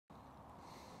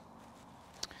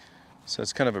So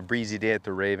it's kind of a breezy day at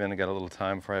the Raven. I got a little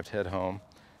time before I have to head home,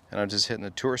 and I'm just hitting the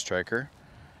Tour Striker.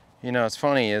 You know, it's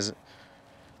funny is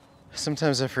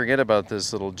sometimes I forget about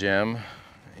this little gem,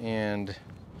 and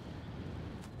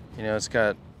you know, it's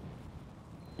got,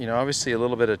 you know, obviously a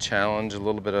little bit of challenge, a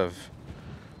little bit of,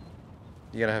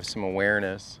 you gotta have some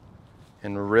awareness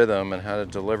and rhythm and how to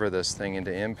deliver this thing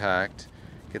into impact,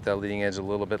 get that leading edge a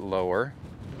little bit lower.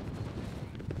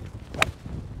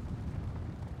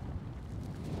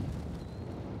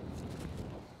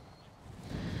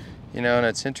 You know, and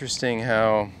it's interesting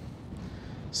how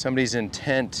somebody's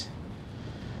intent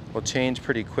will change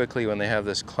pretty quickly when they have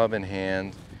this club in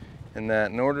hand, and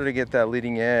that in order to get that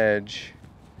leading edge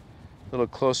a little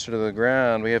closer to the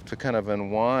ground, we have to kind of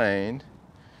unwind,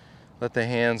 let the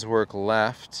hands work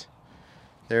left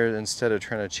there instead of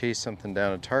trying to chase something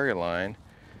down a target line.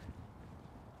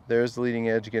 There's the leading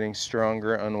edge getting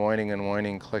stronger,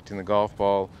 unwinding, collecting the golf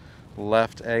ball,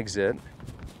 left exit.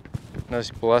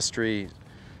 Nice blustery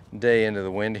day into the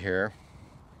wind here.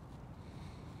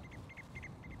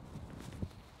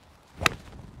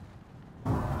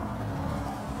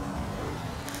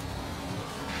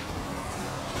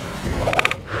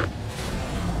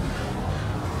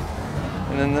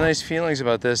 And then the nice feelings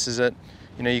about this is that,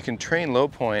 you know, you can train low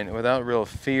point without real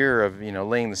fear of, you know,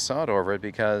 laying the sod over it,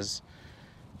 because,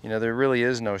 you know, there really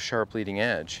is no sharp leading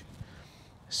edge.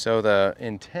 So the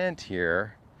intent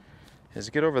here is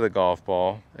get over the golf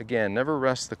ball. Again, never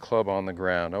rest the club on the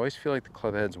ground. I always feel like the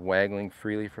club head's waggling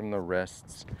freely from the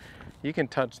wrists. You can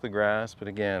touch the grass, but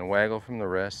again, waggle from the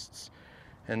wrists.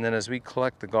 And then as we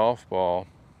collect the golf ball,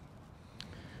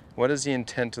 what is the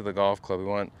intent of the golf club? We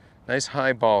want nice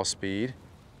high ball speed.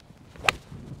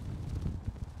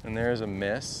 And there's a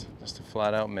miss, just a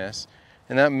flat out miss.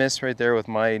 And that miss right there with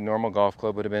my normal golf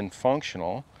club would have been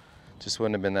functional, just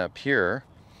wouldn't have been that pure.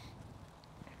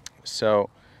 So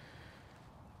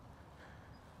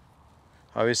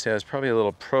obviously I was probably a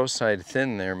little pro side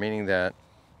thin there, meaning that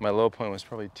my low point was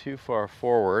probably too far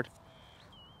forward.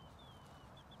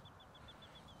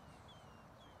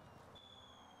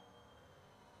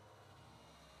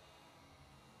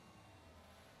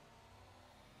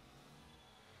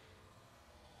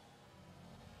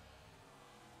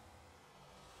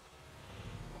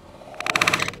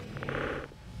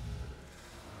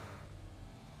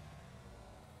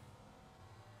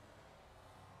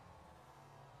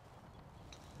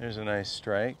 There's a nice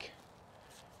strike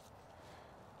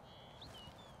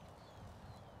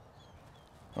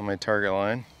on my target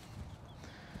line.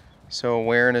 So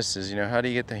awareness is, you know, how do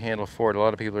you get the handle forward? A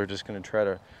lot of people are just going to try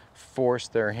to force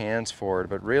their hands forward,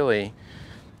 but really,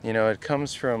 you know, it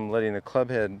comes from letting the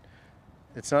club head,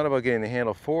 it's not about getting the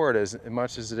handle forward as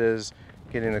much as it is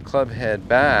getting the club head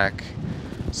back,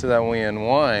 so that when we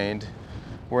unwind,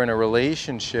 we're in a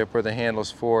relationship where the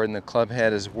handle's forward and the club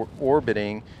head is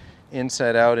orbiting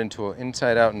inside out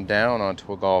and down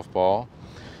onto a golf ball.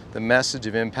 The message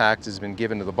of impact has been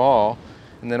given to the ball,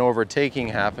 and then overtaking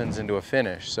happens into a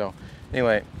finish. So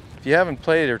anyway, if you haven't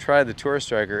played or tried the Tour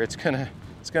Striker, it's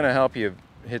gonna help you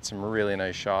hit some really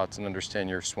nice shots and understand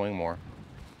your swing more.